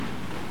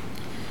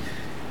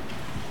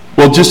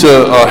Well, just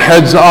a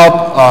heads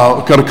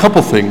up, got a couple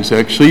things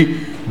actually,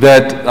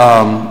 that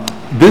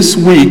this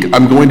week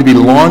I'm going to be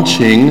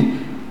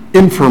launching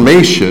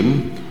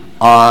information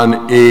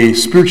on a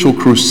spiritual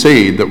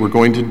crusade that we're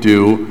going to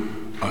do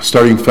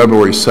starting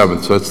February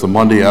 7th. So that's the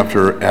Monday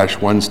after Ash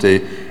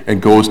Wednesday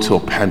and goes till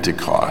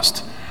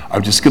Pentecost.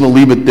 I'm just going to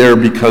leave it there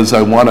because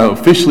I want to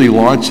officially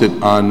launch it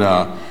on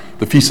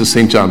the Feast of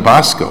St. John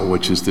Bosco,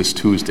 which is this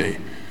Tuesday.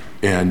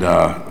 And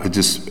I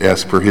just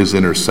ask for his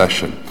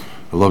intercession.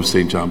 I love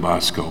St. John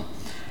Bosco.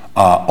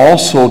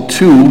 Also,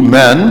 too,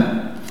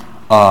 men,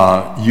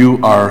 you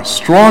are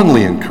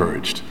strongly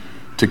encouraged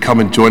to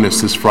come and join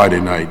us this Friday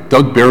night.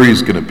 Doug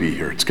Barry's going to be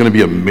here. It's going to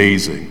be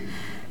amazing.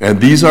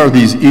 And these are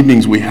these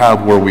evenings we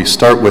have where we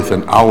start with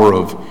an hour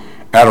of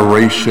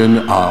adoration.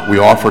 We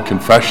offer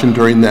confession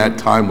during that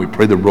time. We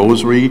pray the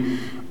rosary.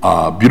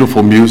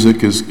 Beautiful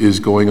music is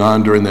going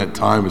on during that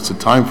time. It's a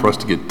time for us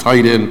to get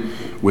tight in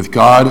with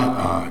God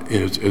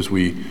as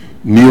we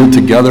kneel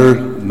together,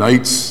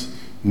 nights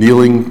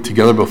kneeling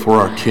together before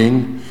our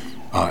King,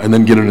 and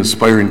then get an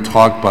inspiring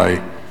talk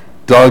by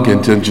Doug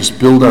and to just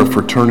build our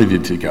fraternity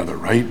together,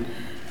 right?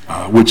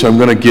 Which I'm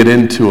going to get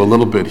into a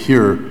little bit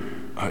here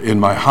in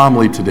my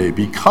homily today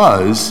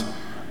because,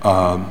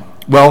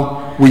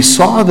 we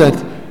saw that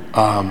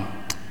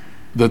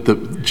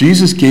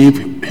Jesus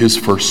gave his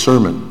first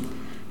sermon.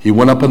 He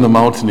went up on the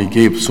mountain, he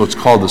gave, so it's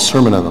called the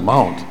Sermon on the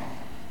Mount.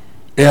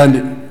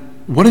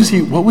 And what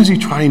was he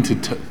trying to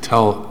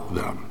tell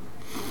them?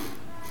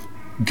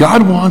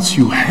 God wants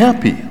you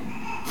happy.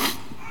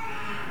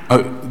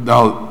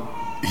 Now,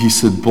 he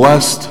said,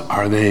 blessed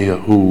are they.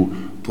 Well,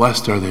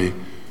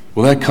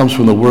 that comes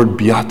from the word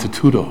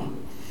beatitudo,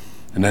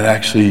 and that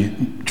actually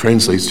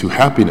translates to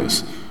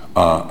happiness.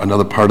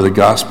 Another part of the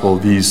gospel,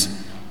 these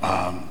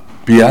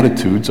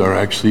beatitudes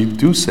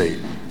do say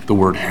the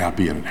word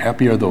happy in it.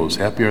 Happy are those.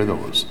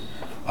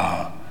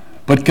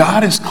 But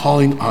God is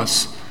calling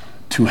us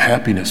to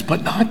happiness,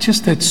 but not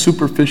just that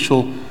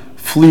superficial,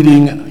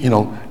 fleeting,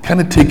 kind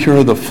of take care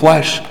of the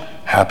flesh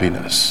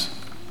happiness,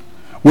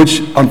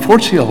 which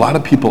unfortunately a lot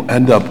of people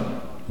end up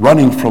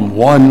running from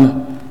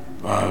one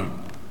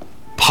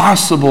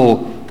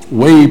possible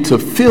way to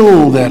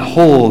fill that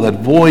hole, that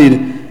void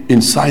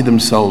inside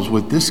themselves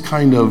with this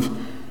kind of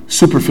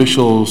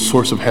superficial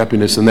source of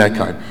happiness and that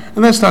kind.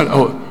 And that's not,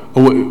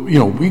 we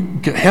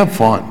have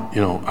fun,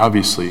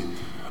 obviously,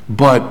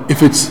 but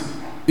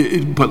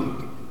but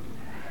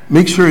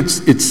make sure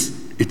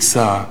it's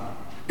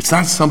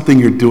not something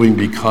you're doing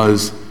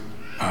because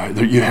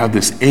you have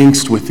this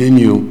angst within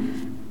you,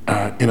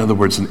 in other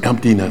words, an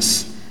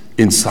emptiness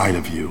inside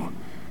of you.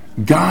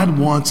 God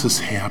wants us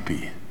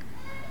happy.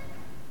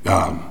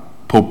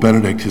 Pope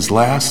Benedict, his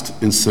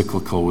last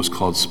encyclical was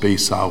called Spe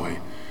Salve,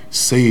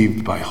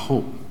 Saved by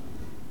Hope.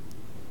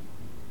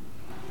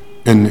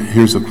 And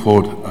here's a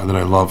quote that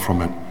I love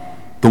from it.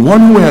 The one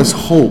who has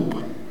hope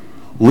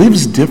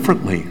lives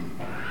differently.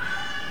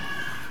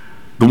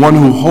 The one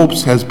who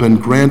hopes has been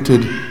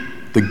granted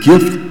the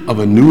gift of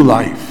a new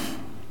life.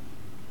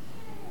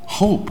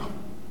 Hope.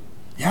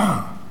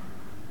 Yeah.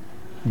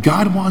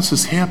 God wants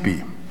us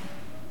happy.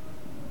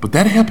 But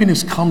that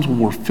happiness comes when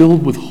we're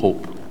filled with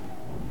hope.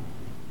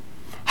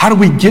 How do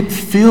we get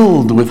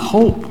filled with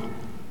hope?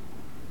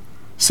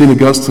 St.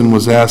 Augustine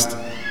was asked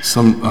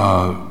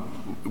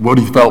what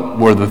he felt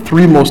were the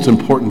three most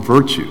important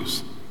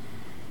virtues.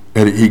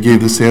 And he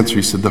gave this answer.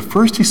 He said, the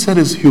first, he said,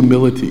 is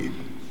humility.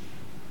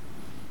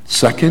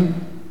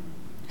 Second,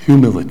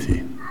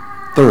 humility.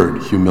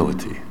 Third,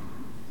 humility.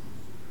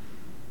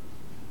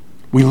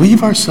 We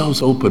leave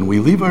ourselves open. We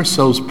leave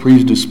ourselves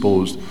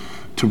predisposed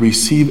to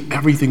receive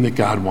everything that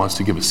God wants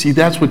to give us. See,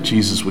 that's what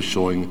Jesus was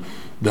showing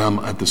them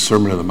at the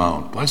Sermon on the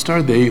Mount. Blessed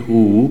are they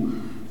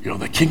who,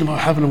 the kingdom of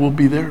heaven will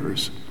be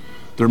theirs.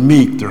 They're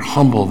meek, they're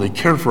humble, they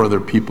care for other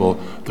people,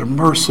 they're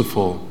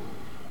merciful.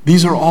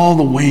 These are all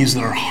the ways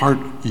that our heart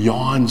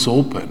yawns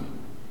open,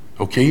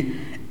 okay,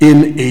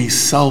 in a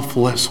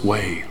selfless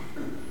way.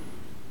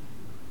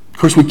 Of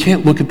course, we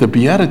can't look at the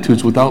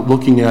Beatitudes without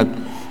looking at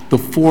the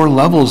four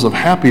levels of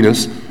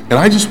happiness, and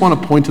I just want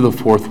to point to the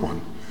fourth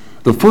one.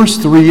 The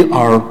first three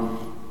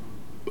fall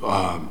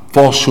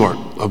short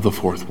of the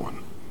fourth one,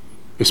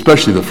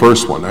 especially the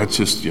first one. That's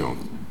just,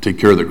 take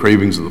care of the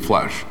cravings of the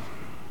flesh.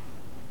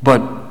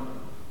 But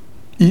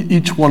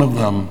each one of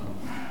them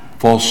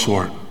falls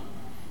short.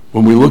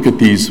 When we look at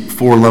these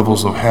four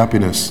levels of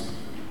happiness,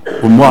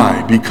 and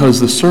why? Because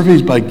the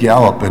surveys by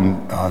Gallup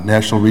and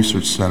National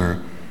Research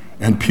Center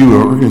and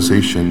Pew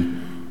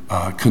Organization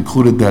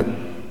concluded that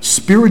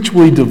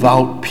spiritually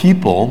devout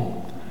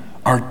people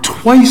are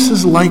twice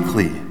as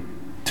likely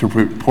to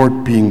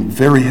report being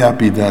very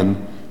happy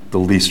than the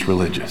least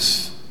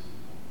religious.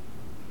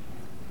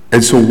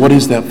 And so what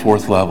is that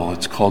fourth level?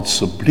 It's called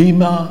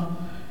sublima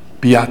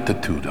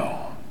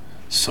beatitudo,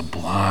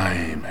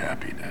 sublime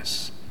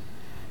happiness.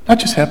 Not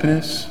just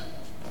happiness.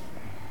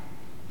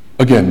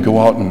 Again, go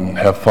out and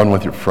have fun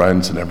with your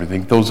friends and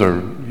everything.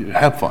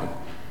 Have fun.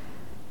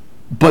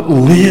 But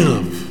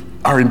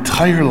live our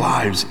entire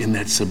lives in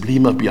that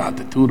sublima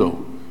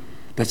beatitudo,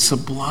 that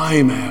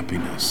sublime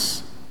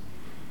happiness.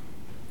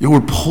 We're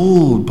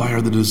pulled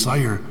by the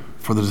desire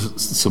for the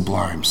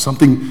sublime,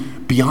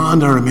 something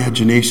beyond our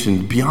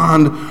imagination,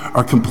 beyond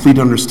our complete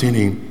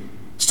understanding.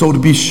 So to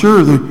be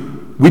sure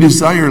that we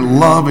desire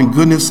love and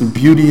goodness and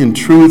beauty and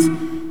truth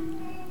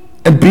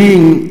and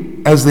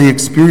being as they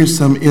experience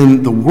them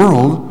in the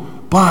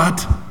world,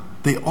 but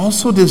they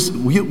also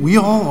we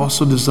all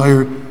also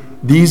desire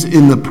these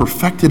in the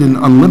perfected and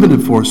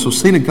unlimited force. So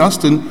St.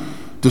 Augustine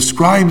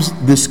describes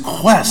this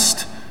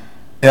quest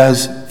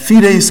as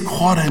fides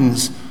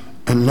quadens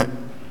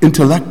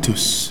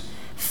intellectus,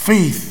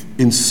 faith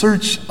in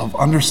search of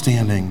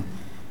understanding.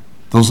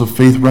 Those of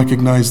faith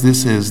recognize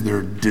this as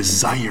their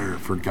desire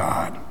for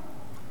God.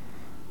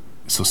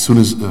 So as soon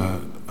as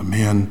a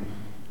man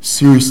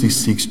seriously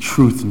seeks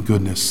truth and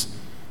goodness,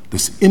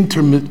 this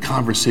intimate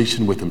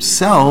conversation with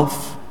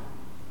himself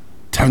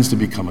tends to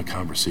become a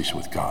conversation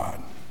with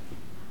God.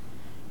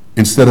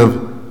 Instead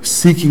of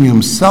seeking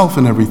himself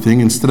in everything,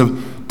 instead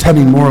of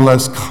tending more or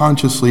less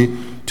consciously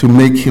to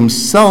make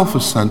himself a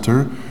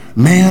center,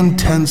 man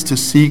tends to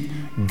seek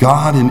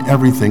God in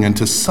everything and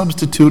to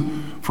substitute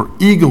for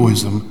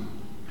egoism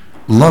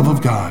love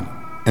of God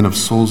and of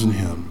souls in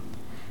him.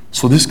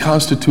 So this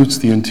constitutes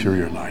the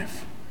interior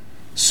life.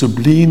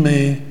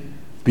 Sublime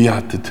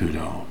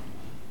beatitudo.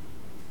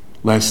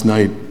 Last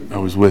night I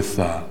was with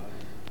the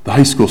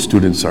high school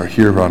students are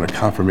here on a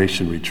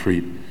confirmation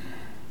retreat,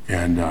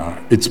 and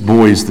it's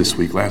boys this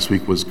week. Last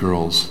week was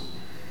girls.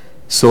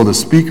 So the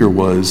speaker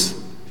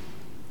was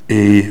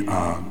a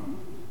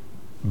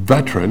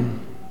veteran,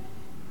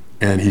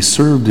 and he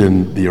served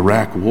in the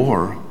Iraq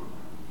War,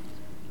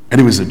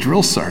 and he was a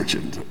drill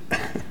sergeant.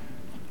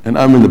 And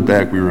I'm in the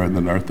back, we were in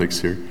the narthex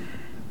here,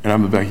 and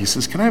I'm in the back. He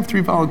says, "Can I have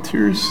 3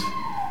 volunteers?"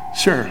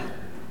 "Sure."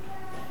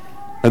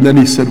 And then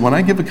he said, "When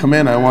I give a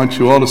command, I want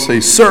you all to say,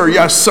 'Sir,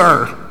 yes,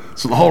 sir.'"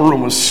 So the whole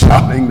room was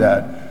shouting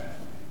that.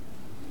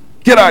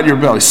 "Get on your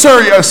belly.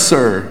 'Sir, yes,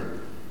 sir.'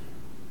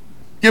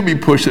 Give me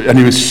push it." And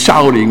he was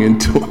shouting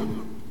into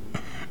him.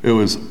 It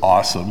was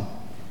awesome.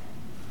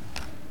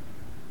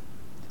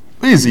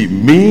 Is he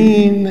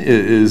mean?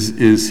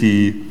 Is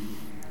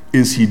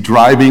he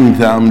driving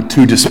them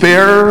to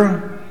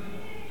despair?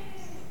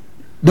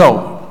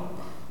 No.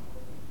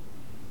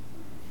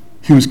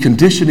 He was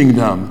conditioning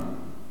them,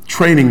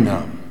 training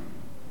them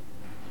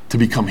to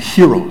become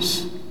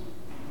heroes.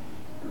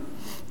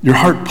 Your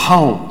heart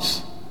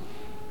pounds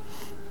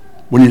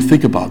when you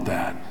think about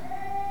that.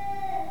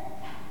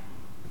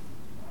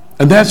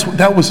 And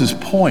that was his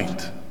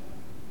point,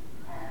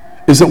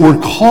 is that we're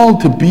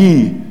called to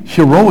be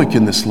heroic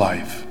in this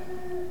life.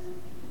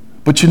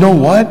 But you know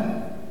what?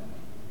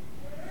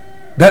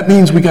 That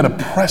means we got to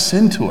press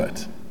into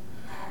it.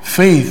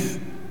 Faith,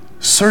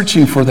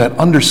 searching for that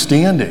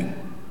understanding,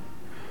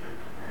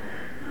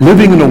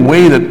 living in a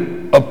way that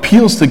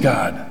appeals to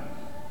God.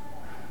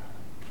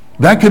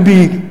 That could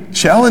be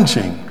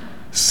challenging,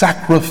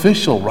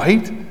 sacrificial,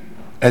 right?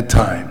 At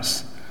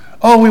times.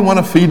 Oh, we want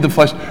to feed the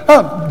flesh.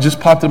 Oh, just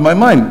popped in my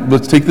mind.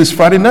 Let's take this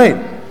Friday night.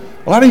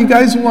 A lot of you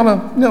guys want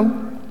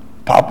to,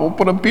 pop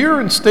open a beer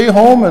and stay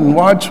home and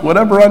watch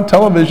whatever on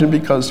television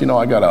because,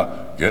 I got to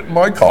get in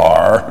my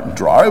car and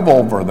drive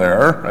over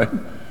there, right?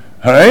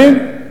 All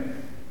right?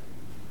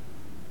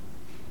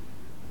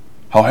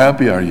 How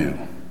happy are you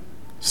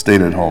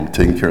staying at home,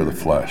 taking care of the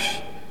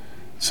flesh,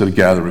 instead of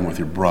gathering with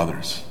your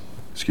brothers?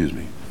 Excuse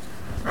me.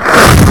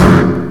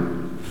 I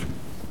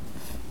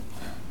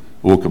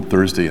woke up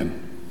Thursday and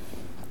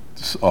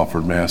just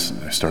offered Mass,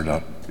 and I started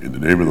out, "In the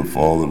name of the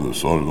Father, and the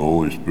Son, and the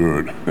Holy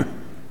Spirit."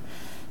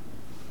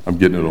 I'm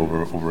getting it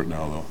over it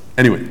now, though.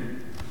 Anyway,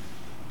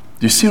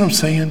 do you see what I'm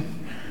saying?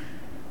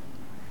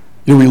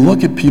 We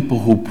look at people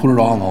who put it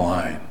all on the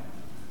line.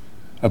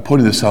 I've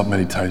pointed this out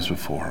many times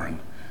before, and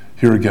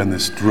here again,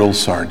 this drill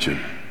sergeant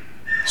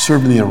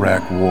served in the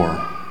Iraq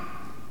War.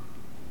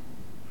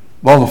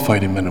 All the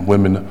fighting men and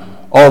women,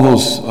 all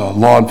those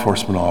law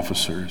enforcement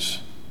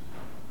officers,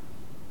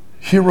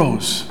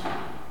 heroes,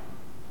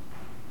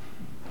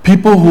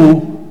 people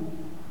who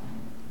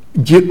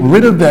get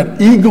rid of that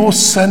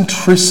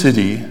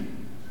egocentricity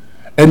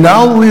and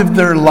now live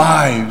their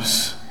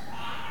lives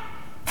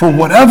for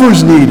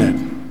whatever's needed,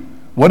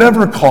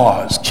 whatever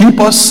cause, keep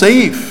us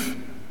safe,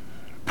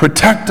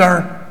 protect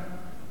our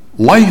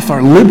life,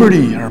 our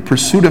liberty, our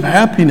pursuit of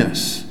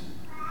happiness,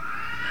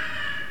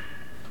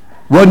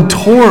 run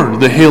toward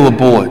the hail of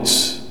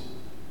bullets.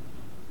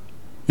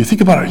 You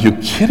think about it, are you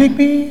kidding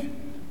me?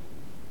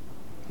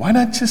 Why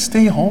not just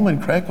stay home and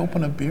crack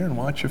open a beer and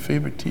watch your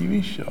favorite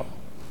TV show?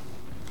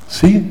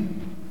 See?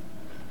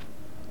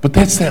 But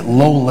that's that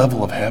low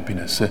level of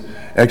happiness.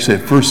 Actually,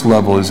 at first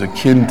level is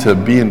akin to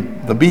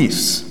being the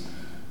beasts,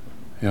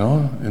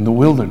 in the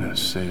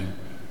wilderness.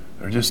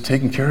 They're just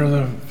taking care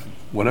of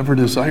whatever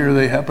desire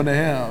they happen to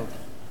have.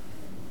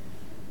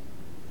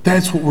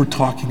 That's what we're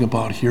talking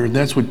about here.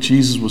 That's what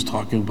Jesus was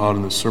talking about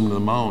in the Sermon on the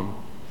Mount.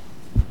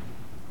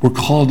 We're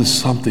called to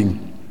something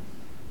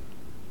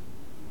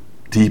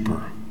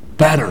deeper,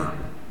 better,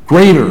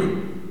 greater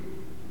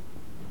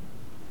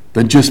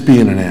than just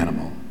being an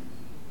animal.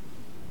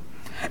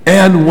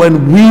 And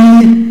when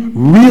we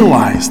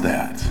realize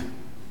that,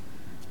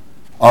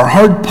 our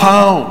heart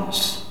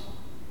pounds,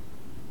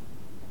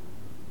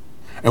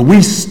 and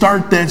we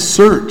start that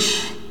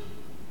search,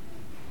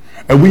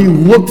 and we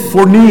look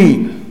for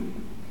need,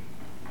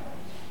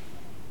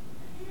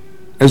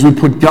 as we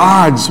put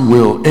God's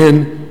will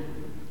and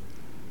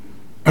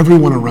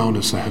everyone around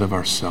us ahead of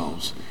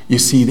ourselves. You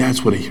see,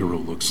 that's what a hero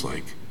looks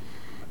like.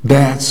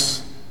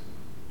 That's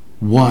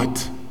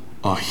what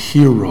a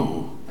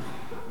hero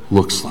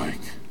looks like.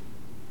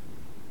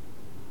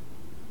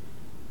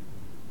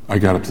 I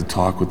got up to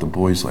talk with the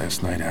boys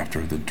last night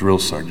after the drill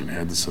sergeant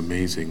had this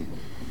amazing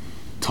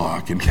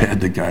talk and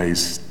had the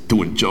guys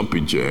doing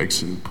jumping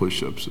jacks and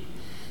push-ups,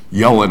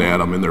 yelling at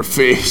them in their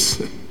face.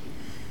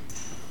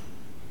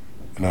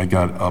 And I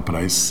got up and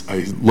I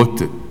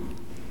looked at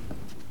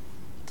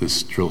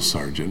this drill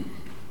sergeant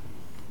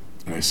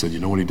and I said, you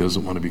know what he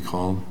doesn't want to be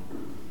called?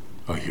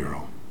 A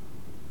hero.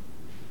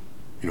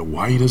 You know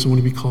why he doesn't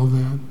want to be called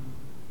that?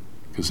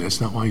 Because that's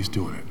not why he's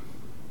doing it.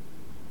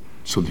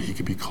 So that he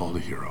could be called a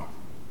hero.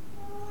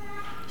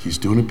 He's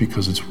doing it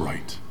because it's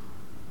right.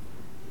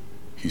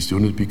 He's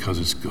doing it because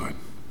it's good.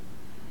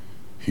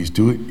 He's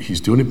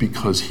doing it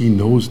because he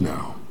knows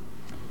now.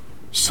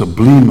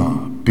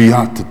 Sublima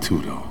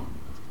beatitudo.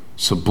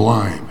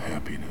 Sublime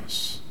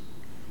happiness.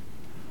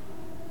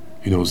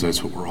 He knows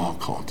that's what we're all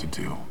called to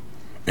do.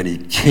 And he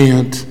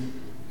can't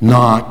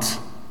not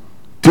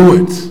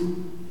do it.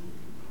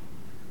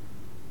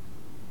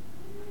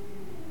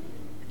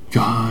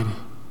 God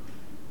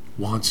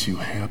wants you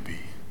happy.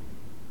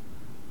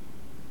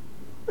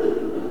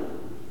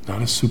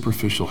 Not a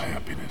superficial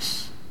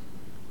happiness,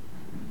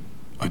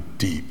 a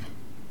deep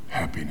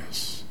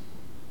happiness.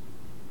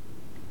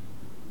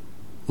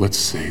 Let's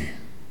say,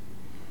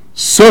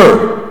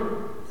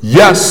 sir,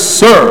 yes,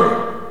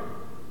 sir.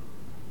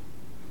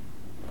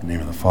 In the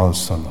name of the Father,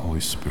 Son, and the Holy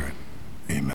Spirit. Amen.